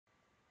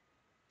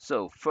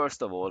So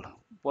first of all,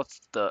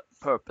 what's the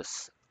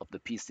purpose of the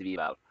PCV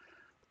valve?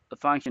 The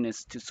function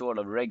is to sort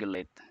of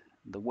regulate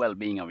the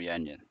well-being of your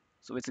engine,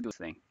 so it's a good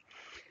thing.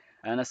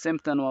 And a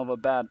symptom of a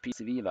bad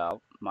PCV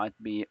valve might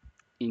be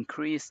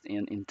increased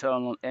in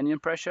internal engine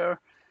pressure.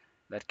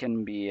 That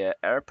can be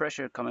air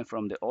pressure coming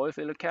from the oil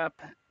filler cap,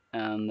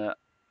 and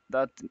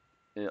that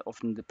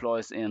often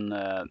deploys in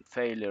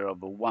failure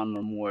of one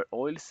or more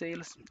oil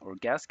seals or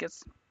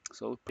gaskets,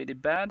 so pretty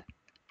bad.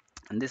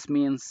 And this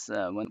means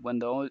when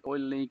the oil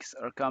leaks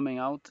are coming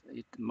out,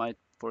 it might,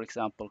 for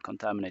example,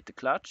 contaminate the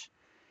clutch,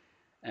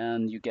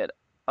 and you get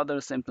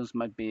other symptoms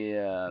might be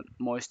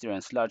moisture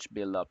and sludge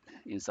buildup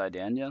inside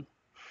the engine.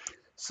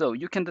 So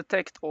you can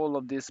detect all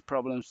of these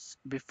problems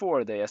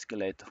before they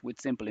escalate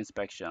with simple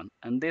inspection.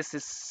 And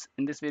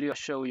in this video I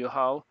show you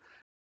how.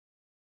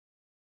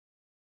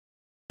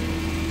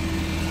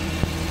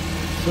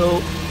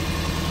 So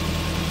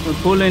when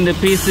pulling the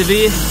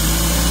PCV,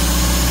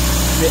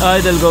 the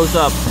idle goes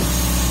up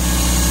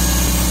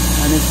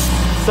and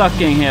it's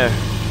sucking here.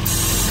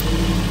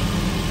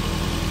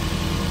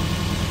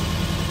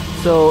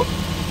 So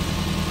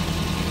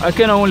I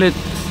can only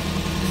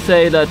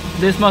say that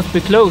this must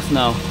be closed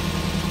now.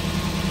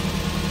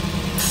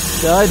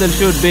 The idle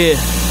should be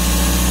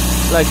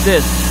like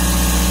this,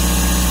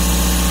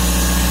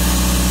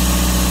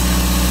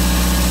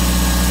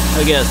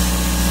 I guess.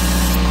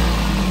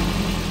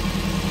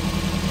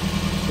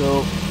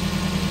 So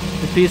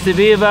the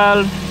PCV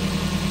valve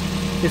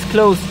is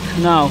closed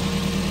now.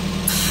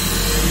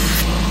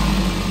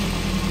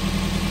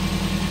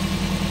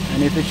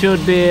 And if it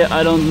should be,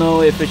 I don't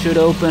know if it should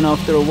open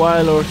after a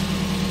while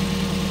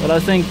but I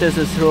think this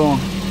is wrong.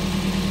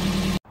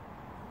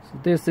 So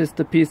this is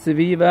the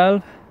PCV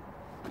valve.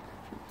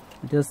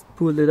 I just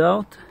pulled it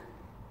out,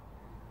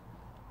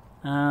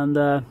 and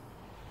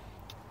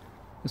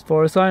as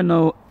far as I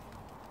know,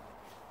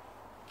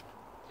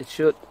 it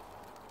should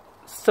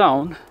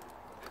sound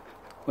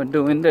when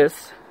doing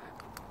this.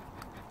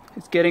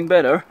 It's getting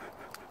better,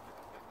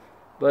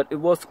 but it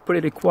was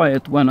pretty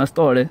quiet when I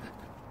started,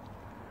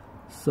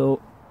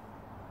 so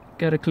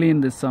gotta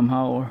clean this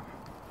somehow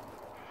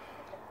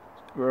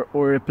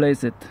or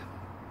replace it.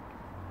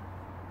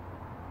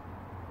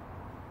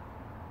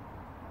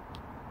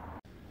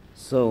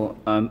 So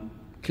I'm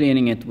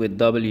cleaning it with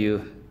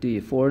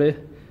WD-40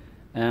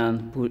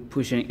 and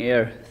pushing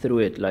air through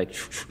it like,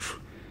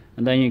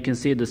 and then you can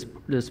see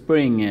the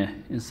spring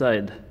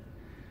inside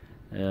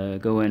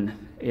going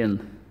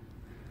in.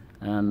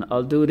 And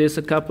I'll do this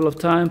a couple of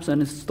times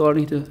and it's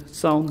starting to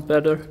sound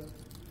better.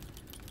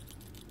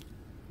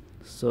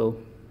 So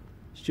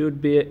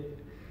should be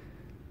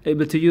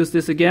able to use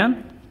this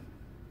again,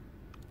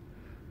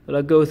 but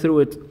I'll go through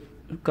it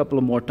a couple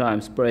of more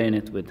times, spraying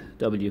it with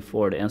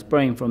WD-40 and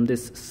spraying from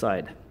this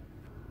side.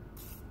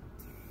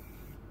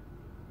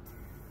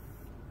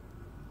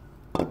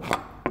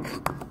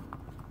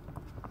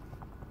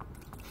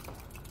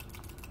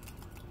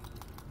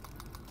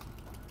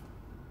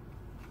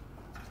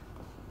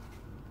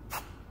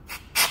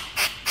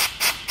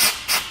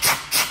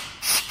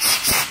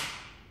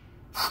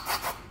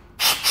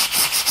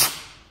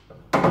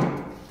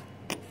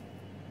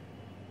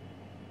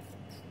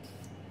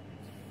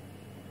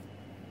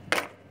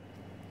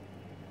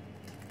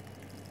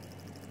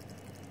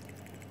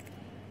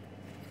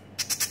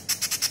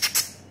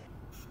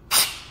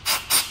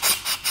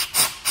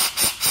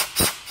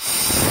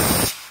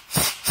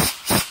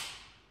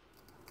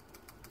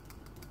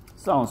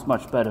 Sounds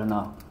much better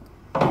now.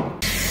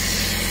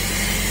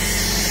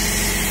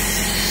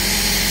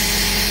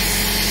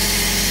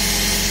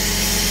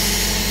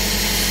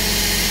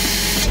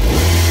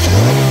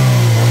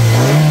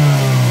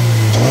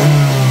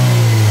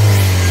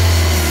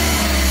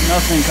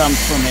 Nothing comes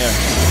from here.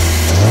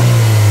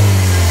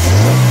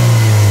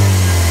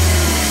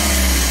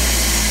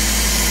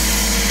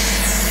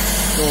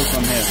 It's all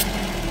from here.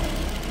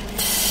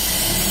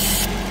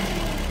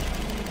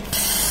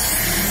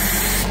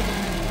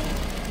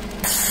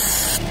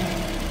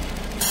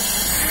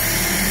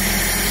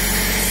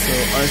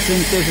 I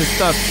think this is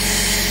stuck.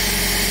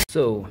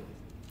 So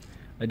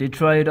I did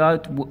try it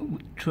out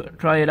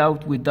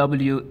with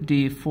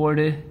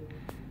WD-40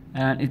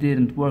 and it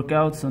didn't work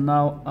out, so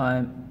now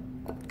I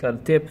got a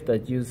tip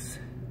that use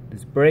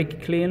this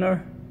brake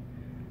cleaner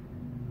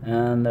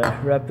and a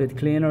rapid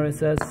cleaner, it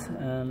says,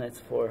 and it's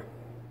for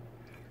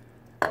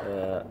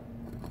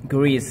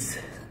grease,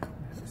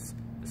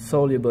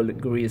 soluble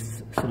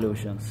grease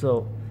solution.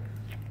 So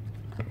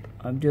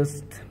I'm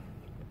just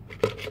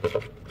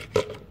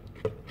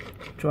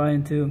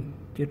trying to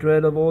get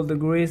rid of all the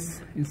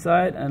grease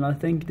inside, and I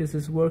think this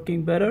is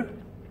working better.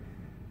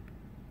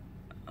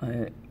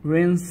 I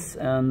rinse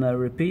and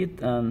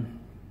repeat, and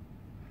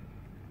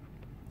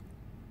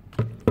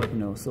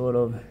sort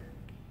of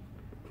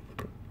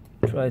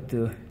try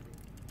to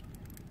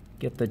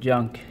get the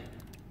junk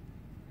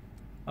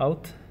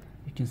out.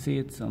 You can see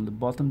it's on the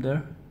bottom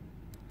there.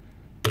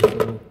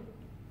 So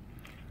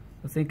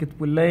I think it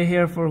will lay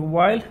here for a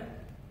while,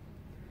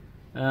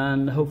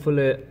 and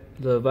hopefully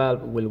the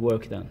valve will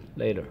work then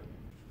later.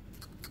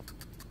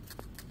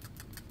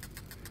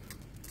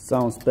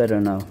 sounds better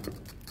now.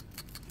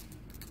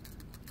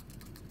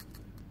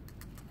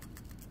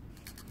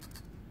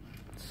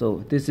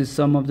 So this is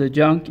some of the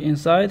junk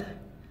inside.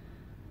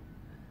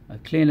 I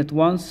clean it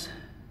once,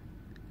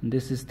 and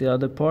this is the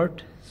other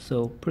part.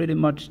 So pretty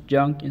much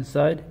junk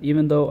inside,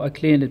 even though I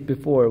cleaned it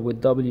before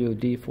with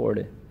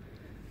WD-40.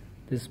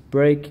 This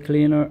brake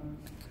cleaner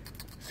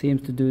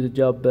seems to do the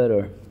job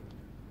better.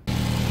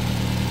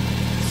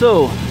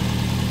 So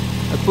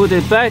I put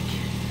it back,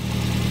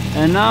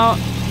 and now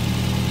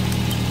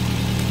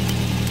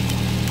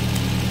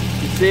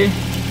you see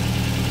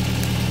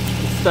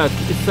it's stuck,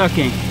 it's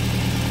sucking,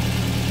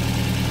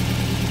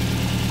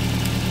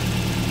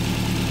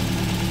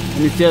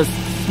 and it's just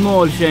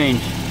small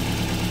change.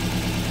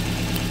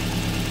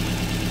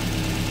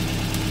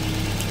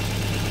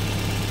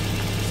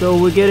 So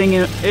we're getting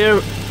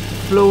air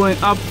flowing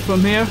up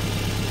from here,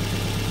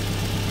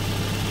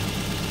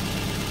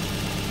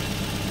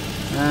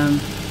 and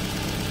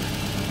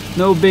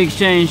no big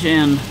change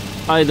in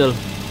idle.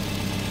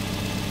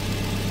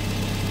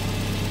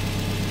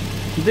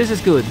 This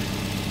is good.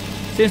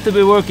 Seems to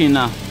be working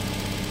now.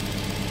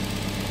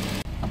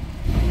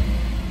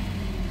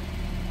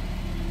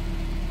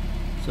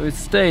 So it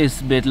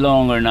stays a bit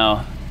longer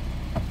now.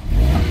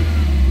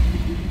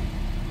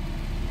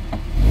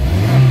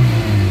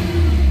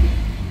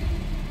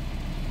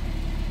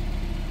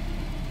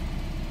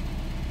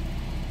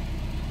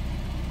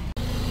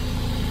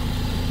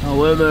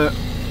 However,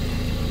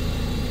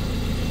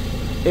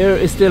 air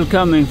is still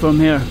coming from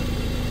here,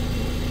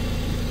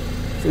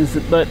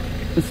 but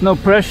it's no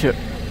pressure.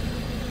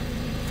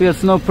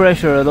 Feels no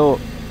pressure at all.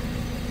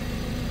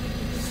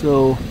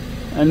 So,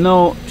 and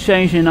no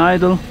change in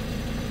idle.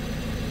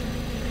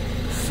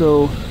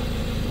 So,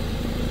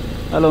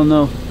 I don't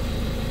know.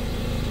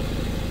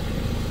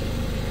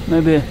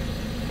 Maybe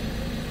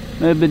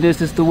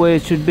this is the way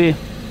it should be.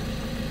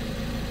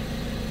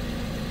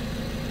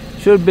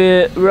 Should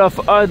be rough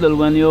idle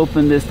when you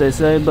open this, they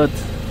say, but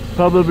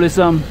probably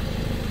some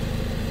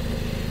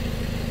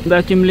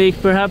vacuum leak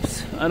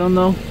perhaps, I don't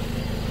know.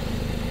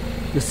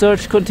 The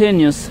search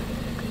continues.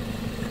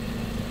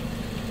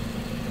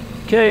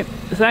 Okay,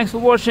 thanks for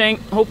watching.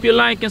 Hope you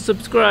like and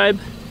subscribe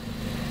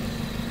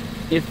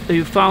if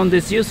you found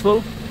this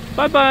useful.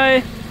 Bye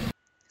bye.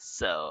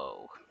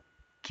 So,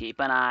 keep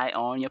an eye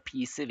on your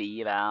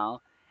PCV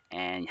valve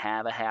and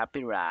have a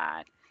happy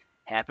ride.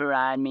 Happy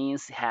ride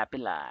means happy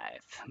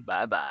life.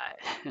 Bye bye.